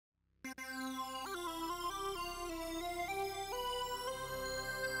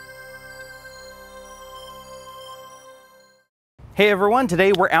Hey everyone,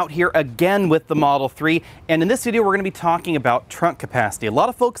 today we're out here again with the Model 3, and in this video we're going to be talking about trunk capacity. A lot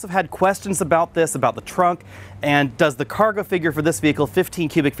of folks have had questions about this, about the trunk, and does the cargo figure for this vehicle, 15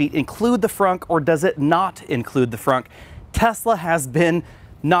 cubic feet, include the frunk or does it not include the frunk? Tesla has been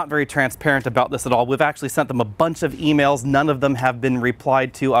not very transparent about this at all. We've actually sent them a bunch of emails. None of them have been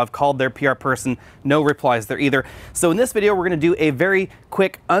replied to. I've called their PR person. No replies there either. So in this video, we're going to do a very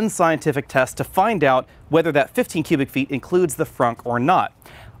quick unscientific test to find out whether that 15 cubic feet includes the frunk or not.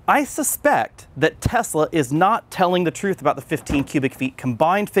 I suspect that Tesla is not telling the truth about the 15 cubic feet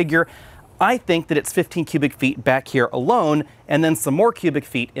combined figure. I think that it's 15 cubic feet back here alone and then some more cubic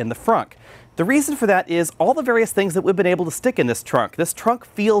feet in the frunk. The reason for that is all the various things that we've been able to stick in this trunk. This trunk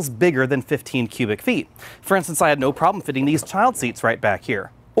feels bigger than 15 cubic feet. For instance, I had no problem fitting these child seats right back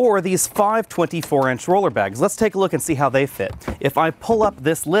here. Or these 5 24-inch roller bags. Let's take a look and see how they fit. If I pull up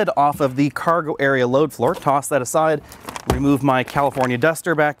this lid off of the cargo area load floor, toss that aside, remove my California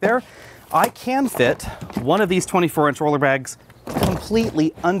duster back there, I can fit one of these 24-inch roller bags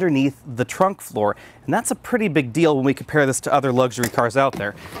completely underneath the trunk floor. And that's a pretty big deal when we compare this to other luxury cars out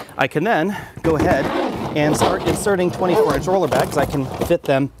there. I can then go ahead and start inserting 24-inch roller bags. I can fit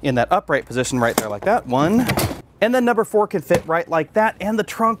them in that upright position right there like that. One. And then number 4 can fit right like that, and the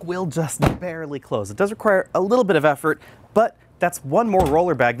trunk will just barely close. It does require a little bit of effort, but that's one more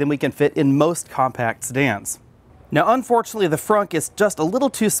roller bag than we can fit in most compact sedans. Now, unfortunately, the frunk is just a little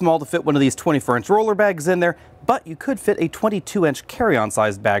too small to fit one of these 24-inch roller bags in there, but you could fit a 22-inch carry-on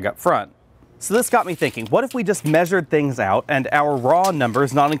sized bag up front. So this got me thinking, what if we just measured things out and our raw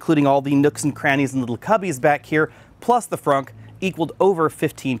numbers, not including all the nooks and crannies and little cubbies back here, plus the frunk, equaled over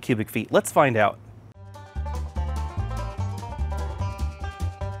 15 cubic feet? Let's find out.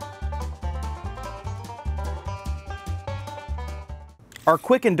 Our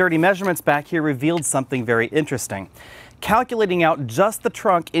quick and dirty measurements back here revealed something very interesting. Calculating out just the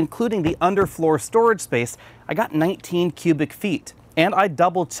trunk, including the underfloor storage space, I got 19 cubic feet. And I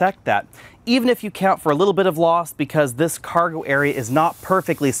double-checked that. Even if you count for a little bit of loss because this cargo area is not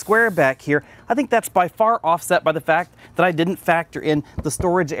perfectly square back here, I think that's by far offset by the fact that I didn't factor in the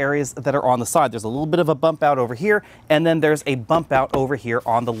storage areas that are on the side. There's a little bit of a bump out over here, and then there's a bump out over here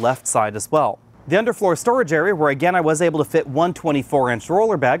on the left side as well. The underfloor storage area, where again I was able to fit one 24-inch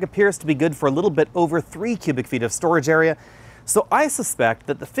roller bag, appears to be good for a little bit over 3 cubic feet of storage area. So I suspect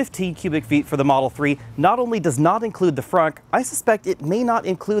that the 15 cubic feet for the Model 3 not only does not include the frunk, I suspect it may not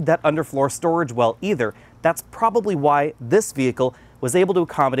include that underfloor storage well either. That's probably why this vehicle was able to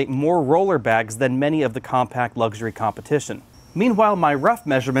accommodate more roller bags than many of the compact luxury competition. Meanwhile, my rough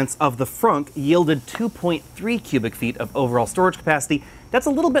measurements of the frunk yielded 2.3 cubic feet of overall storage capacity. That's a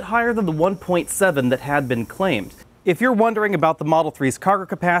little bit higher than the 1.7 that had been claimed. If you're wondering about the Model 3's cargo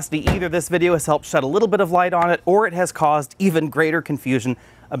capacity, either this video has helped shed a little bit of light on it, or it has caused even greater confusion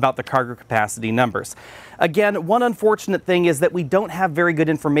about the cargo capacity numbers. Again, one unfortunate thing is that we don't have very good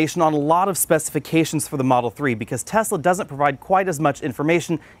information on a lot of specifications for the Model 3 because Tesla doesn't provide quite as much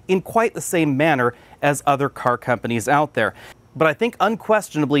information in quite the same manner as other car companies out there. But I think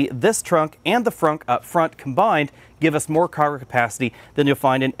unquestionably this trunk and the frunk up front combined give us more cargo capacity than you'll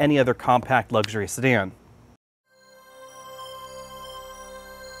find in any other compact luxury sedan.